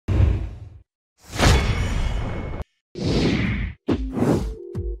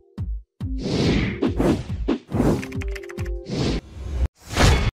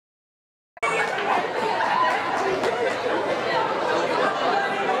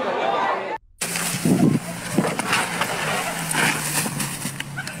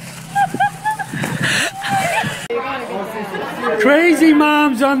Crazy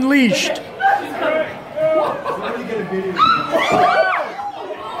Moms Unleashed.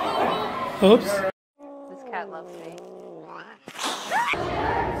 Oops. This cat loves me.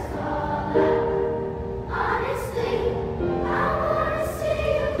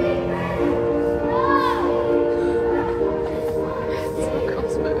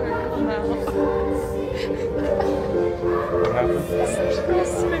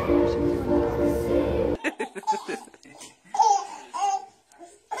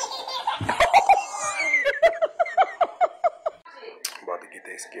 I'm about to get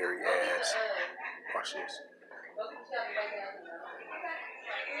that scary ass. Watch this.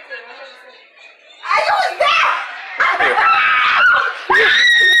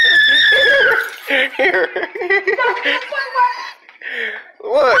 Here.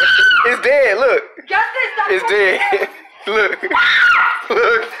 Look, it's dead. Look, it's dead. Look, look,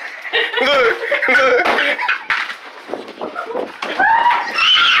 look, look.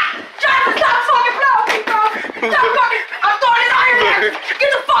 Justin, stop fucking blowing me, bro! Stop fucking! I'm throwing this iron at you! Get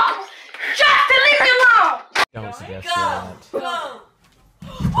the fuck! Justin, leave me alone! Don't suggest that.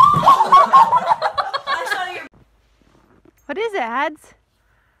 I saw your. What is it, Ads?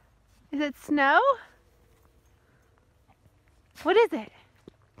 Is it snow? What is it?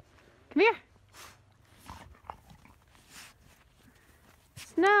 Come here.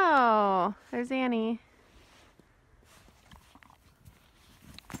 Snow. There's Annie.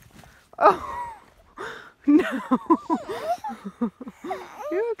 Oh no.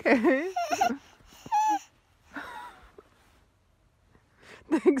 You okay?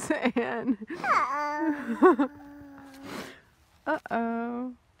 Thanks, Anne.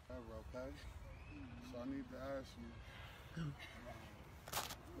 Uh-oh. Okay, so I need to ask you.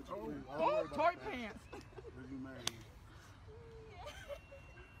 Oh, tight pants. Did you marry me?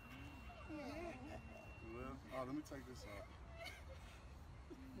 Well, oh, let me take this off.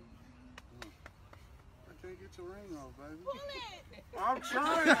 I can't get your ring off, baby. Pull it. I'm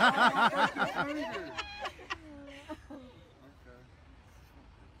trying. I'm finger. Okay.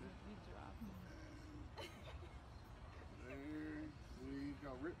 There we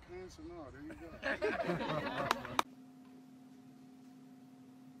go. Ripped pants and all. There you go.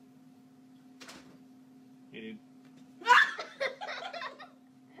 Hey, dude.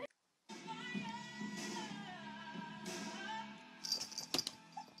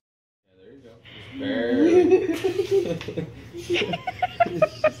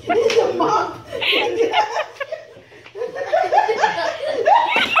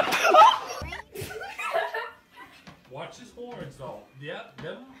 Watch his horns, though. Yep,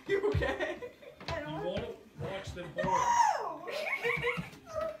 them. You okay? You want to watch them horns.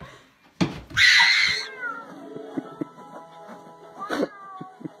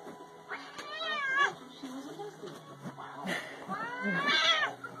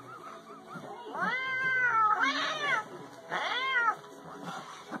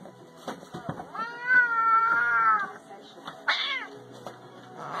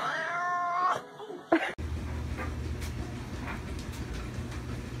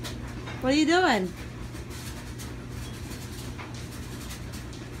 What are you doing?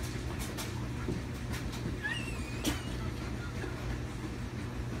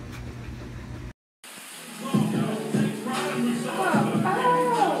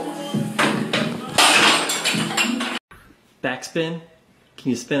 Backspin? Can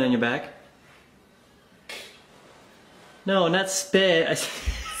you spin on your back? No, not spit.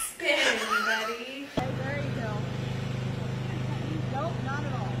 Spin, buddy. There you go. Nope, not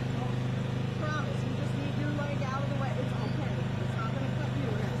at all. Promise. You just need your leg out of the way. It's okay. It's not going to cut you.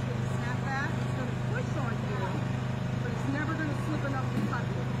 It's going to snap back. It's going to push on you. But it's never going to slip enough to cut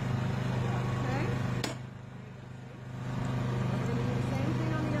you. Okay? We're going to do the same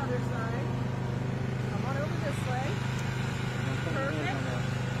thing on the other side. Come on over this way. Perfect.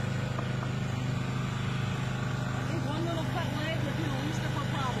 One little cut leg would be the least of our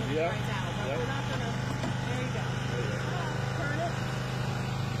problems right now, but we're not gonna. There you go. Turn it.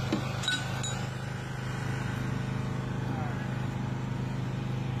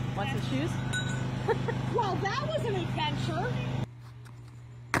 Want some shoes? Well, that was an adventure.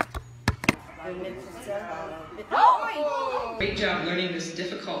 Great job learning this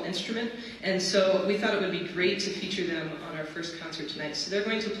difficult instrument, and so we thought it would be great to feature them on our first concert tonight. So they're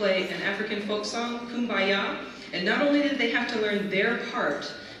going to play an African folk song, Kumbaya, and not only did they have to learn their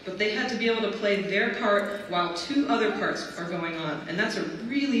part, but they had to be able to play their part while two other parts are going on, and that's a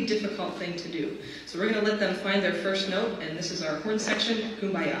really difficult thing to do. So we're going to let them find their first note, and this is our horn section,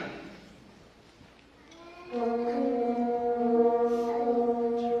 Kumbaya.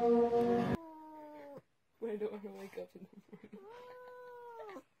 I don't want to wake up in the morning. Oh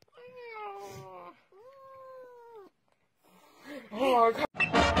my God.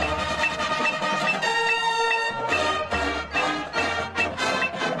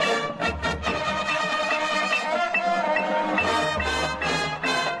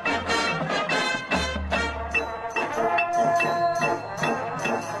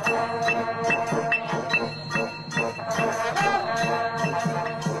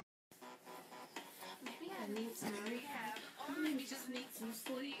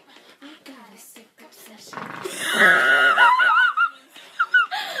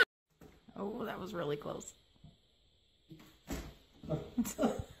 Oh, that was really close.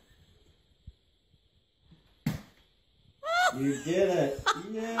 You did it!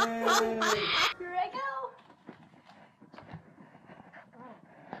 Yay! Here I go.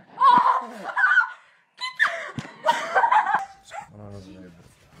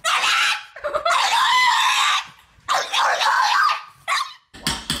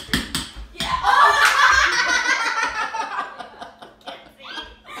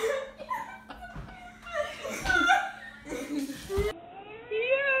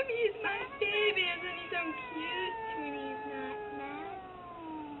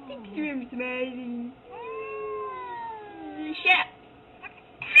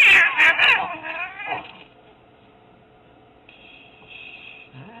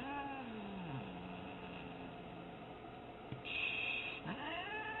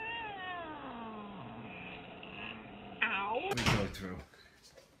 Let me go through.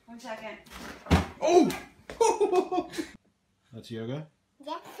 1 second. Oh! That's yoga?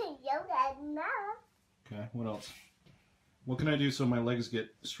 That's yoga, no. Okay, what else? What can I do so my legs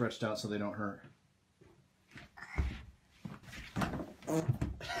get stretched out so they don't hurt? Is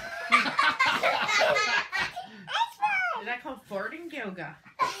that called farting yoga?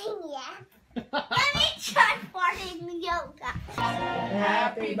 Yeah. Let me try farting yoga.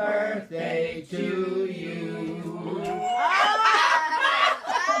 Happy birthday to you.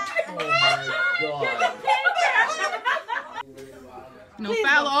 Oh my God. No,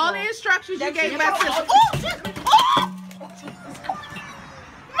 follow all the instructions you gave my sister.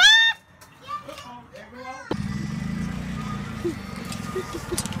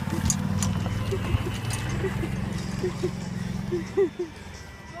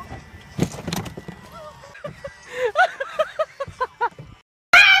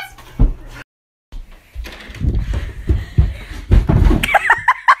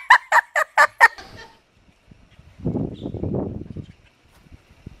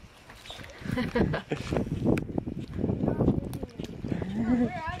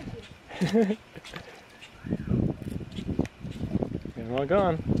 We're all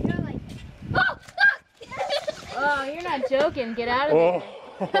gone. Oh, you're not joking. Get out of there.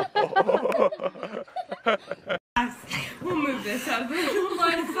 We'll move this out of the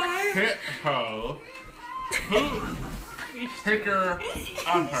line of fire. Hippo. Picker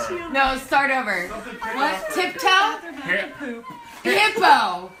upper. No, start over. What? Tiptoe? Hip.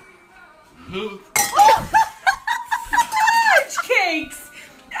 Hippo. Hoop. Fudge cakes!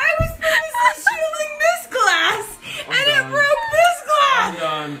 I was purposely shielding this glass, and it broke this glass!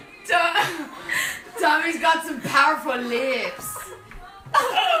 I'm done. Tommy's got some powerful lips. Oh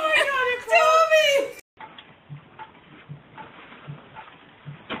my God, it's Tommy!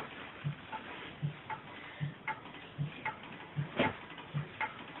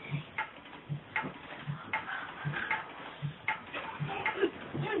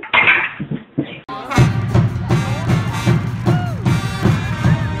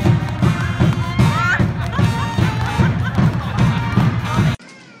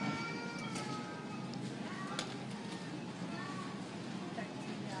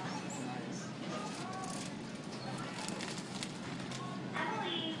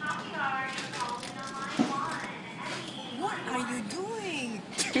 What are you doing?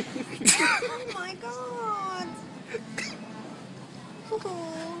 Oh my God! Oh,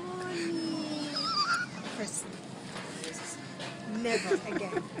 honey. Chris, never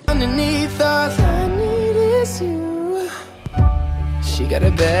again. Underneath all I need is you. She got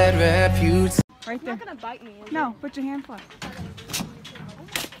a bad reputation. Right there. You're not gonna bite me. No, put your hand flat.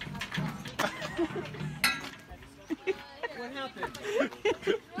 What happened?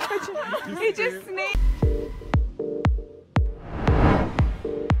 He just sneezed.